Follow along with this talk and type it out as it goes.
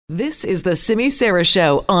This is the Simi Sara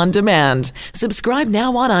Show on demand. Subscribe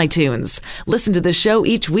now on iTunes. Listen to the show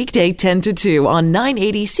each weekday 10 to 2 on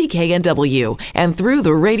 980 CKNW and through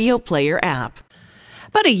the Radio Player app.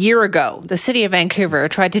 About a year ago, the city of Vancouver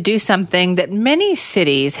tried to do something that many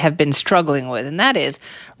cities have been struggling with, and that is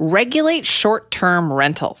regulate short-term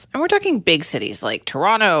rentals. And we're talking big cities like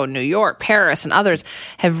Toronto, New York, Paris, and others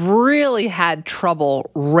have really had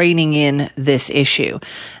trouble reining in this issue.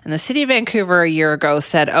 And the city of Vancouver a year ago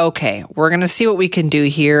said, okay, we're going to see what we can do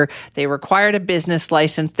here. They required a business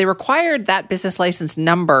license. They required that business license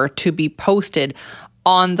number to be posted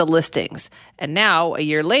on the listings. And now, a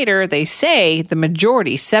year later, they say the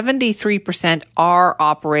majority, 73%, are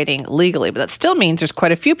operating legally. But that still means there's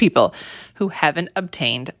quite a few people who haven't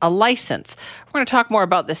obtained a license. We're going to talk more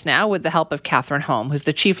about this now with the help of Catherine Holm, who's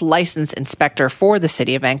the Chief License Inspector for the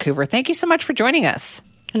City of Vancouver. Thank you so much for joining us.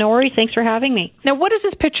 No worries. Thanks for having me. Now, what does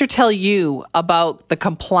this picture tell you about the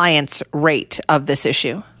compliance rate of this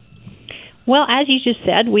issue? Well, as you just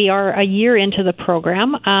said, we are a year into the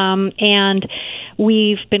program, and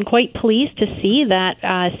we've been quite pleased to see that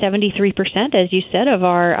 73%, as you said, of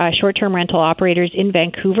our short-term rental operators in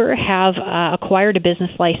Vancouver have acquired a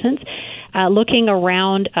business license. Looking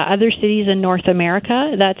around other cities in North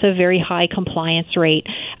America, that's a very high compliance rate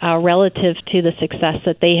relative to the success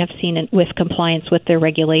that they have seen with compliance with their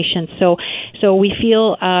regulations. So we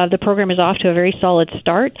feel the program is off to a very solid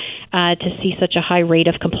start to see such a high rate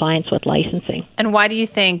of compliance with licensing. And why do you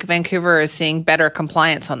think Vancouver is seeing better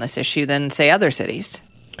compliance on this issue than, say, other cities?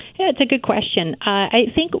 Yeah, it's a good question.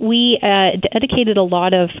 I think we dedicated a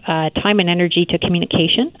lot of time and energy to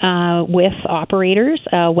communication with operators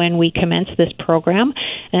when we commenced this program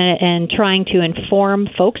and trying to inform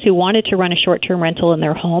folks who wanted to run a short-term rental in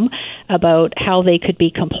their home about how they could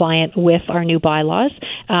be compliant with our new bylaws.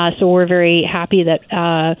 So we're very happy that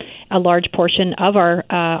a large portion of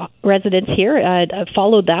our residents here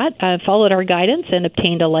followed our guidance and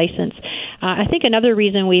obtained a license. I think another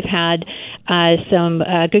reason we've had some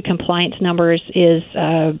good compliance numbers is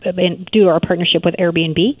due to our partnership with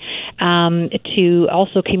Airbnb to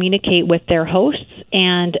also communicate with their hosts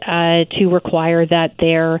and to require that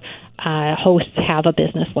their hosts have a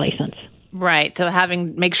business license. Right. So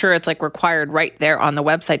make sure it's required right there on the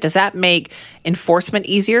website. Does that make enforcement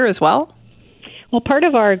easier as well? Well, part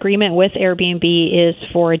of our agreement with Airbnb is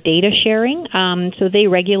for data sharing. So they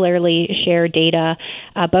regularly share data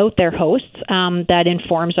about their hosts that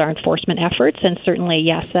informs our enforcement efforts. And certainly,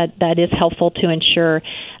 yes, that is helpful to ensure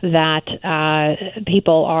that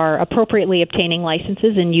people are appropriately obtaining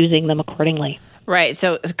licenses and using them accordingly. Right.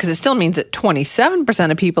 So, because it still means that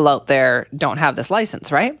 27% of people out there don't have this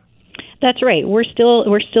license, right? That's right. We're still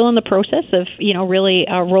in the process of really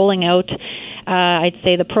rolling out I'd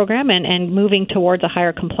say the program and moving towards a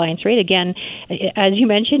higher compliance rate. Again, as you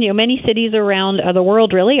mentioned, many cities around the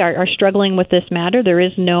world really are struggling with this matter. There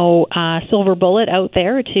is no silver bullet out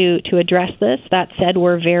there to address this. That said,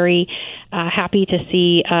 we're very happy to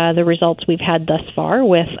see the results we've had thus far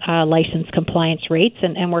with license compliance rates,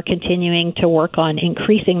 and we're continuing to work on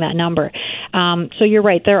increasing that number. So you're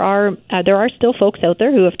right. There are still folks out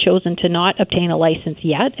there who have chosen to not obtain a license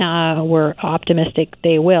yet. We're optimistic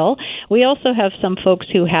they will. We also have some folks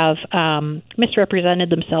who have misrepresented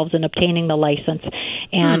themselves in obtaining the license,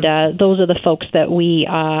 and those are the folks that we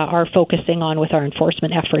are focusing on with our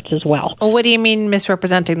enforcement efforts as well. Well, what do you mean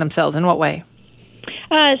misrepresenting themselves? In what way?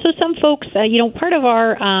 So some folks, part of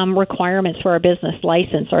our requirements for our business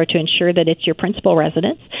license are to ensure that it's your principal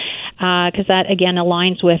residence, because that, again,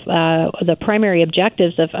 aligns with the primary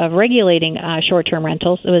objectives of regulating short-term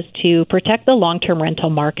rentals was to protect the long-term rental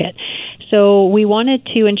market. So we wanted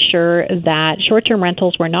to ensure that short-term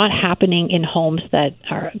rentals were not happening in homes that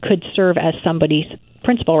could serve as somebody's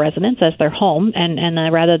principal residence as their home,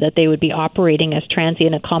 and rather that they would be operating as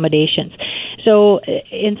transient accommodations. So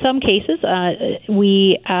in some cases,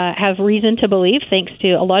 we have reason to believe, thanks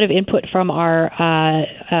to a lot of input from our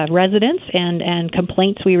residents and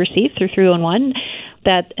complaints we received through 311,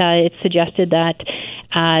 that it's suggested that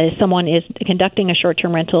someone is conducting a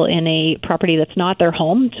short-term rental in a property that's not their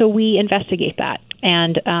home. So we investigate that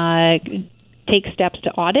and take steps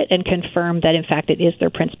to audit and confirm that, in fact, it is their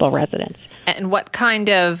principal residence. And what kind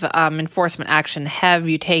of enforcement action have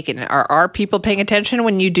you taken? Are people paying attention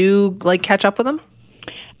when you do catch up with them?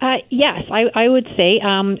 Yes, I would say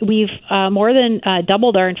we've more than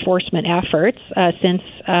doubled our enforcement efforts since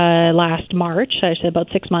last March, about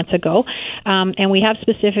 6 months ago, and we have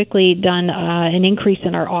specifically done an increase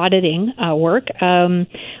in our auditing work,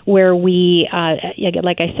 where we,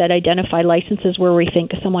 like I said, identify licenses where we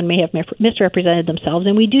think someone may have misrepresented themselves,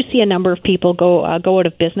 and we do see a number of people go out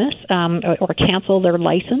of business or cancel their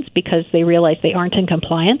license because they realize they aren't in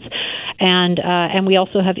compliance, and we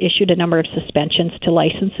also have issued a number of suspensions to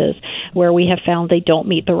licenses where we have found they don't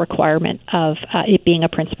meet the requirement of it being a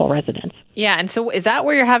principal residence. Yeah, and so is that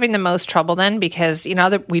where you're having the most trouble then? Because,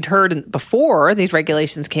 that we'd heard before these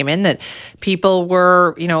regulations came in that people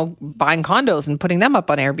were, buying condos and putting them up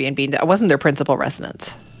on Airbnb. That wasn't their principal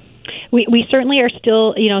residence. We certainly are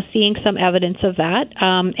still, seeing some evidence of that,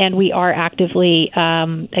 and we are actively,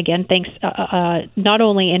 again, thanks not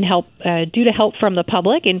only due to help from the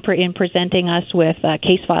public in presenting us with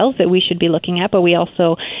case files that we should be looking at, but we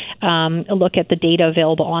also look at the data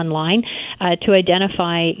available online to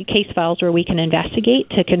identify case files where we can investigate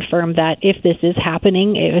to confirm that if this is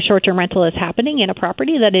happening, if a short-term rental is happening in a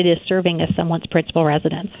property, that it is serving as someone's principal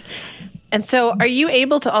residence. And so are you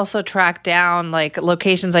able to also track down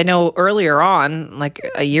locations? I know earlier on, like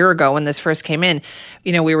a year ago when this first came in,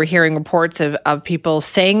 we were hearing reports of people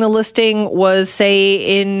saying the listing was,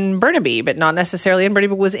 say, in Burnaby, but not necessarily in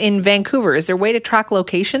Burnaby, but was in Vancouver. Is there a way to track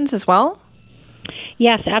locations as well?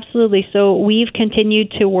 Yes, absolutely. So we've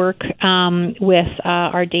continued to work with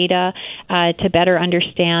our data to better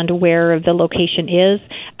understand where the location is.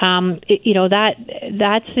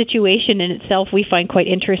 That situation in itself we find quite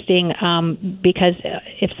interesting because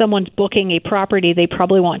if someone's booking a property, they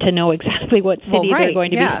probably want to know exactly what city they're going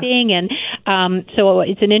to be staying in. So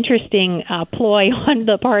it's an interesting ploy on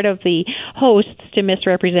the part of the hosts to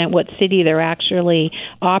misrepresent what city they're actually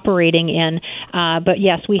operating in. But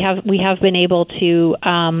yes, we have been able to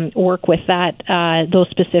work with those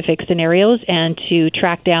specific scenarios and to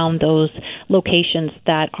track down those locations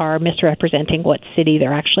that are misrepresenting what city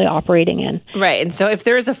they're actually operating in. Right. And so if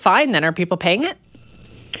there is a fine, then are people paying it?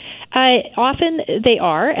 Often they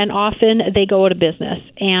are, and often they go out of business.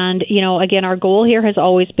 And, again, our goal here has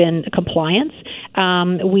always been compliance.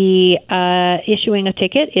 Issuing a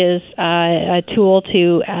ticket is a tool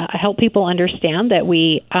to help people understand that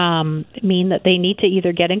we mean that they need to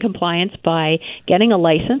either get in compliance by getting a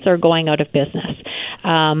license or going out of business.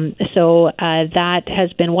 So that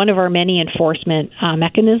has been one of our many enforcement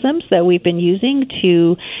mechanisms that we've been using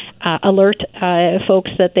to alert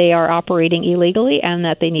folks that they are operating illegally and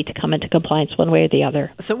that they need to come into compliance one way or the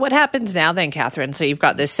other. So what happens now then, Catherine? So you've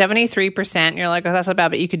got this 73%, and you're like, oh, that's not bad,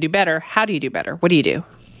 but you could do better. How do you do better? What do you do?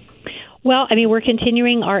 Well, we're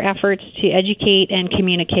continuing our efforts to educate and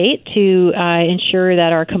communicate to ensure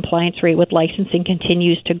that our compliance rate with licensing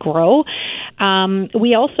continues to grow.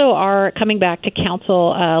 We also are coming back to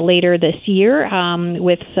council later this year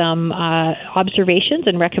with some observations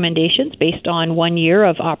and recommendations based on 1 year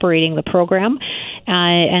of operating the program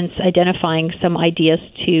and identifying some ideas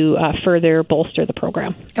to further bolster the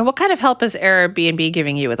program. And what kind of help is Airbnb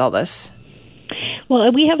giving you with all this?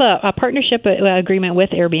 Well, we have a partnership agreement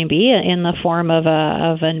with Airbnb in the form of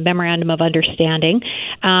a memorandum of understanding.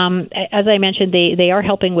 As I mentioned, they are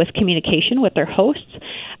helping with communication with their hosts.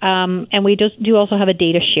 And we do also have a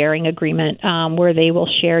data sharing agreement where they will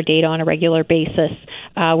share data on a regular basis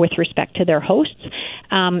with respect to their hosts.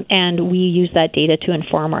 And we use that data to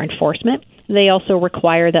inform our enforcement. They also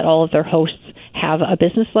require that all of their hosts have a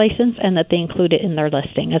business license and that they include it in their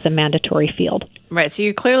listing as a mandatory field. Right. So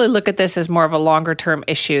you clearly look at this as more of a longer term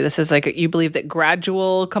issue. This is you believe that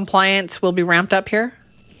gradual compliance will be ramped up here?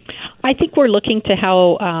 I think we're looking to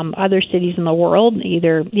how other cities in the world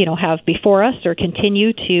either, have before us or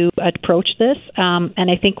continue to approach this. And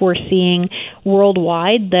I think we're seeing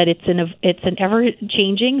worldwide that it's an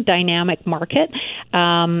ever-changing, dynamic market,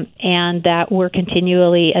 and that we're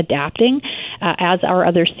continually adapting, as are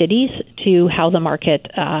other cities, to how the market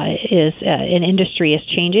is and industry is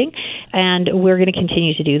changing. And we're going to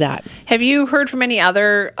continue to do that. Have you heard from any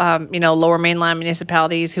other, lower mainland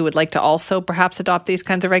municipalities who would like to also perhaps adopt these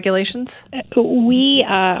kinds of regulations? We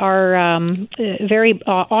are very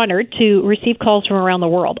honored to receive calls from around the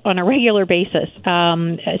world on a regular basis,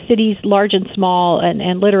 cities large and small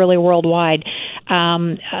and literally worldwide,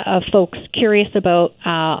 of folks curious about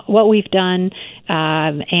what we've done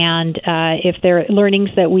and if there are learnings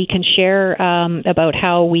that we can share about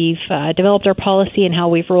how we've developed our policy and how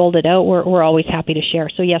we've rolled it out. We're always happy to share.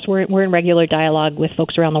 So, yes, we're in regular dialogue with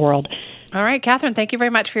folks around the world. All right, Catherine, thank you very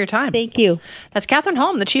much for your time. Thank you. That's Catherine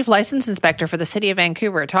Holm, the Chief License Inspector for the City of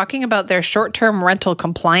Vancouver, talking about their short-term rental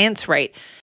compliance rate.